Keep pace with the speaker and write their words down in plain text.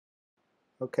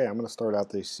Okay, I'm going to start out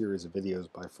this series of videos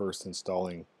by first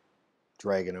installing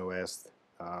DragonOS.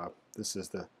 This is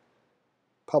the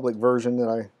public version that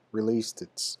I released.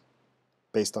 It's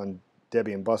based on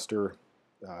Debian Buster,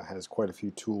 has quite a few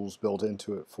tools built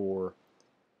into it for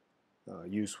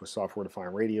use with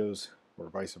software-defined radios or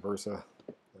vice versa.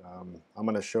 I'm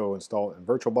going to install it in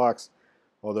Virtualbox,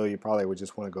 although you probably would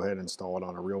just want to go ahead and install it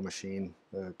on a real machine.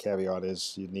 The caveat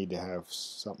is you need to have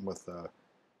something with the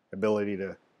ability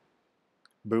to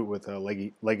boot with a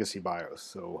legacy BIOS.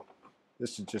 So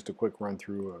this is just a quick run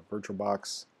through of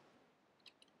Virtualbox.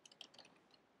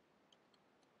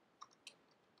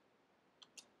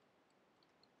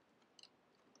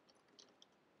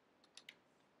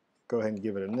 Go ahead and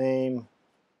give it a name.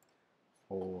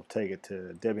 We'll take it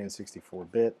to Debian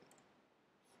 64-bit.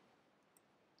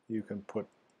 You can put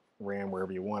RAM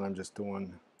wherever you want. I'm just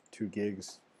doing 2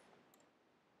 gigs.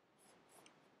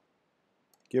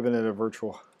 Giving it a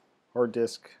virtual hard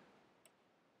disk.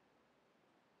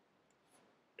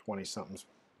 20 something's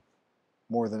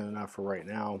more than enough for right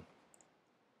now.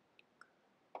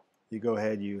 You go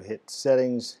ahead, you hit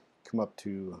settings, come up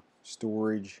to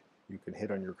storage. You can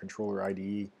hit on your controller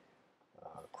IDE,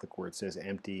 click where it says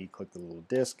empty, click the little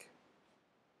disk,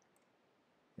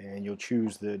 and you'll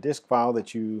choose the disk file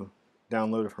that you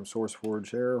downloaded from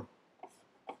SourceForge there.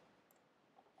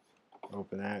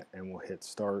 Open that and we'll hit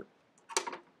start.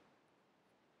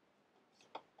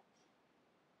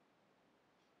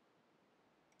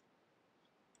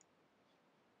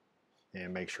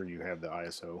 And make sure you have the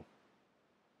ISO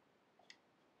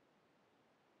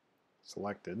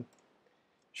selected.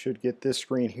 Should get this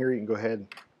screen here. You can go ahead and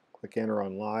click enter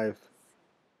on live.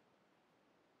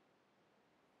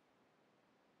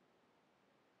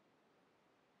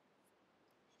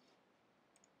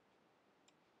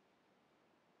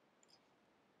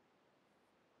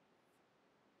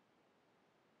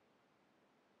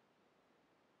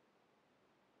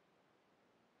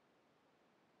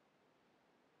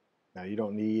 Now you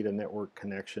don't need a network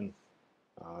connection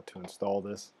to install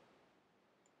this.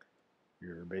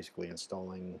 You're basically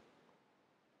installing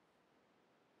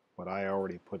what I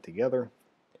already put together.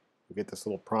 You get this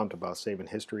little prompt about saving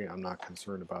history. I'm not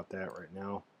concerned about that right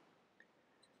now.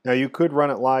 Now you could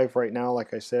run it live right now,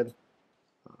 like I said.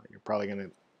 You're probably going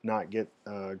to not get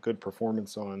good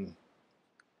performance on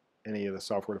any of the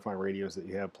software-defined radios that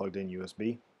you have plugged in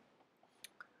USB.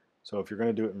 So if you're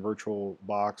going to do it in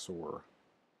Virtualbox or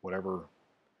whatever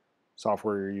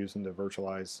software you're using to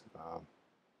virtualize,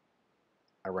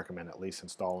 I recommend at least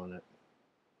installing it.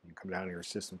 You can come down to your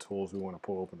system tools. We want to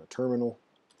pull open the terminal.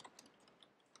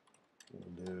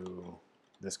 We'll do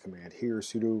this command here,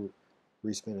 sudo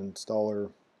respin installer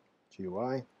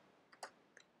GUI.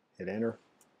 Hit enter.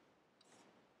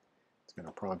 It's going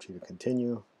to prompt you to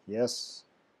continue. Yes.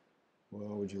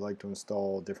 Well, would you like to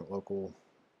install a different local?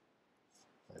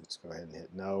 Just go ahead and hit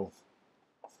no.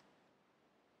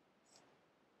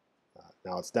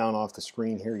 Now it's down off the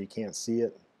screen here. You can't see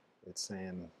it. It's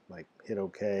saying like hit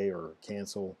OK or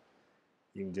cancel.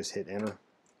 You can just hit enter.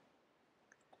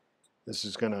 This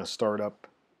is going to start up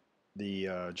the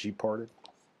Gparted,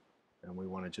 and we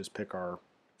want to just pick our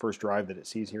first drive that it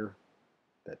sees here,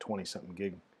 that 20-something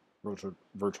gig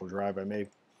virtual drive I made.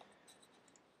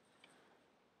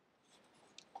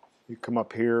 You come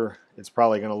up here. It's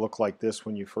probably going to look like this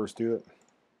when you first do it.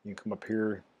 You can come up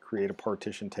here, create a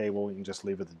partition table. You can just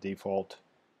leave it the default.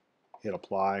 Hit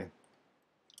apply.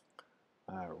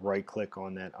 Right click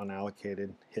on that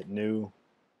unallocated. Hit new.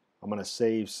 I'm going to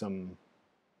save some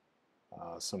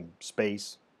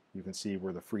space. You can see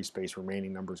where the free space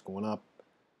remaining number is going up.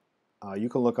 You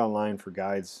can look online for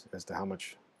guides as to how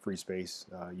much free space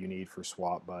you need for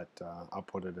swap, but I'll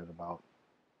put it at about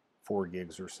 4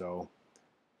 gigs or so.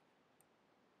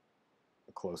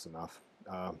 Close enough.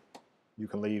 You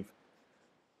can leave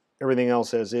everything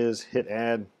else as is. Hit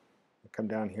add. Come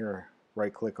down here,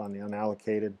 right click on the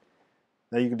unallocated.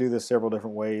 Now you can do this several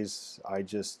different ways. I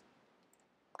just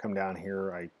come down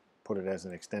here, I put it as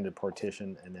an extended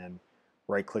partition, and then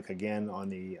right click again on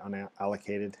the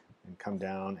unallocated and come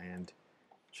down and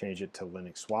change it to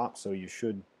Linux swap. So you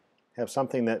should have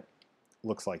something that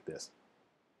looks like this.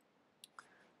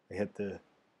 I hit the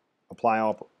apply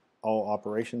all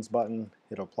operations button,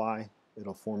 hit apply.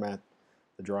 It'll format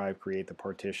the drive, create the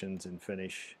partitions, and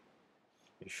finish.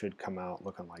 It should come out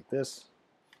looking like this.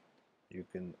 You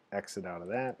can exit out of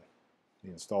that. The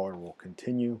installer will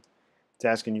continue. It's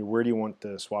asking you where do you want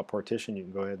the swap partition. You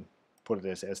can go ahead and put it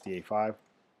as SDA5.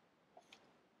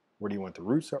 Where do you want the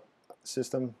root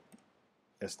system?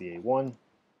 SDA1.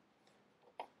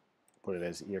 Put it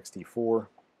as ext4.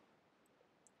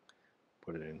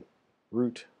 Put it in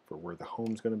root for where the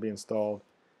home's going to be installed.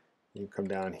 You come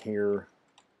down here,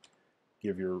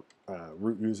 give your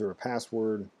root user a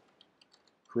password,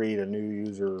 create a new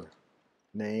user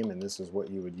name, and this is what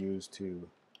you would use to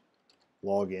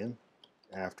log in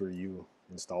after you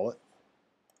install it.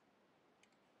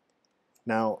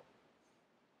 Now,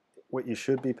 what you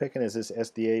should be picking is this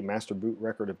SDA master boot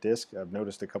record of disk. I've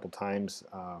noticed a couple times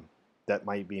that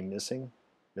might be missing.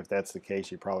 If that's the case,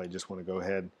 you probably just want to go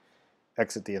ahead,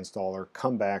 exit the installer,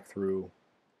 come back through,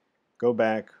 go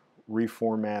back,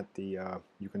 reformat the,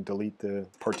 you can delete the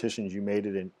partitions you made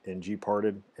it in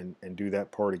Gparted and do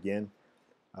that part again.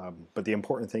 But the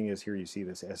important thing is here you see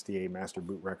this SDA master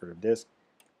boot record of disk.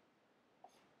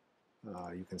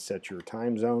 You can set your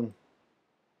time zone.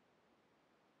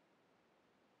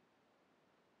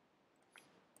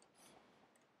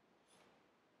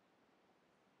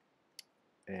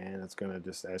 And it's going to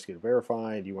just ask you to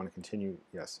verify. Do you want to continue?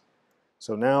 Yes.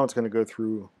 So now it's going to go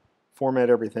through, format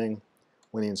everything.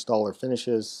 When the installer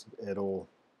finishes, it'll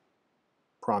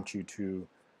prompt you to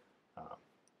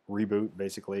reboot,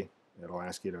 basically. It'll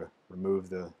ask you to remove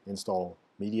the install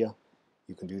media.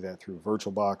 You can do that through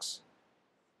Virtualbox.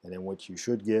 And then what you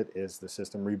should get is the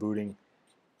system rebooting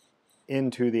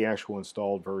into the actual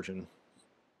installed version.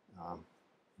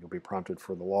 You'll be prompted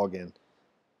for the login.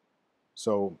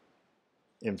 So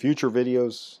in future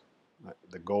videos,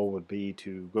 the goal would be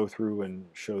to go through and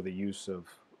show the use of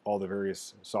all the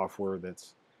various software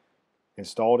that's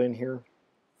installed in here.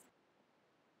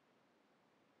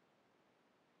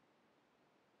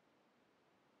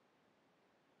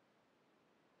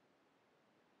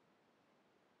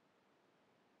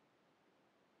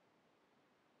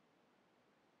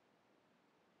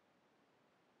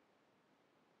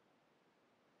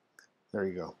 There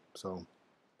you go. So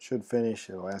should finish.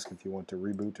 It'll ask if you want to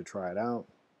reboot to try it out.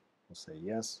 We'll say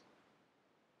yes.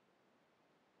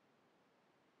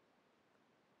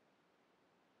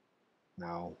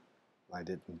 Now, I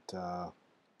didn't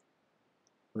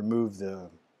remove the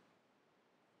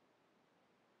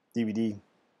DVD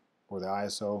or the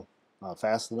ISO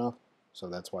fast enough, so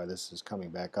that's why this is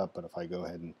coming back up. But if I go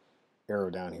ahead and arrow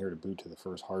down here to boot to the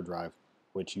first hard drive,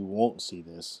 which you won't see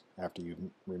this after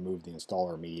you've removed the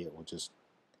installer media, it will just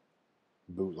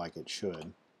boot like it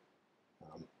should.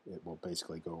 It will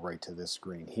basically go right to this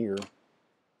screen here.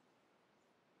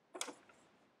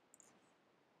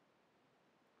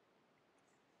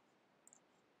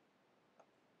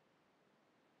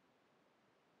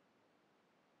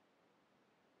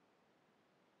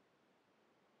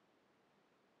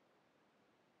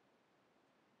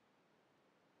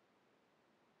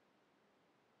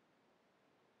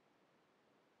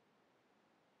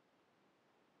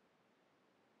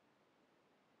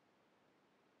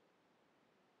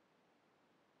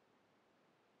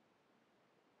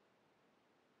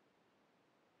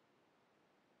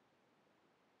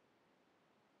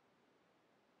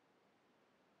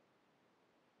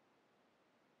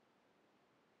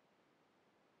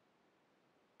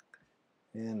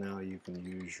 And now you can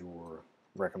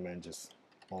recommend just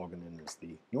logging in as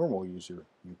the normal user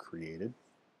you created.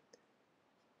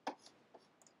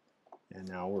 And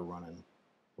now we're running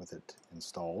with it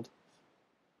installed.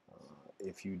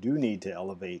 If you do need to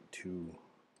elevate to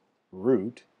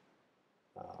root,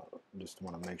 just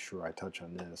want to make sure I touch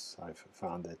on this. I've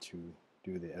found that to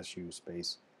do the SU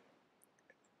space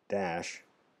dash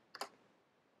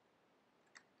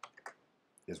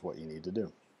is what you need to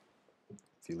do.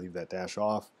 If you leave that dash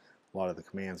off, a lot of the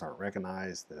commands aren't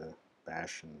recognized. The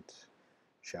bash and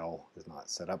shell is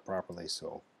not set up properly,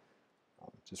 so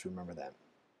just remember that.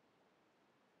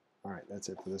 Alright, that's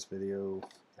it for this video.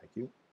 Thank you.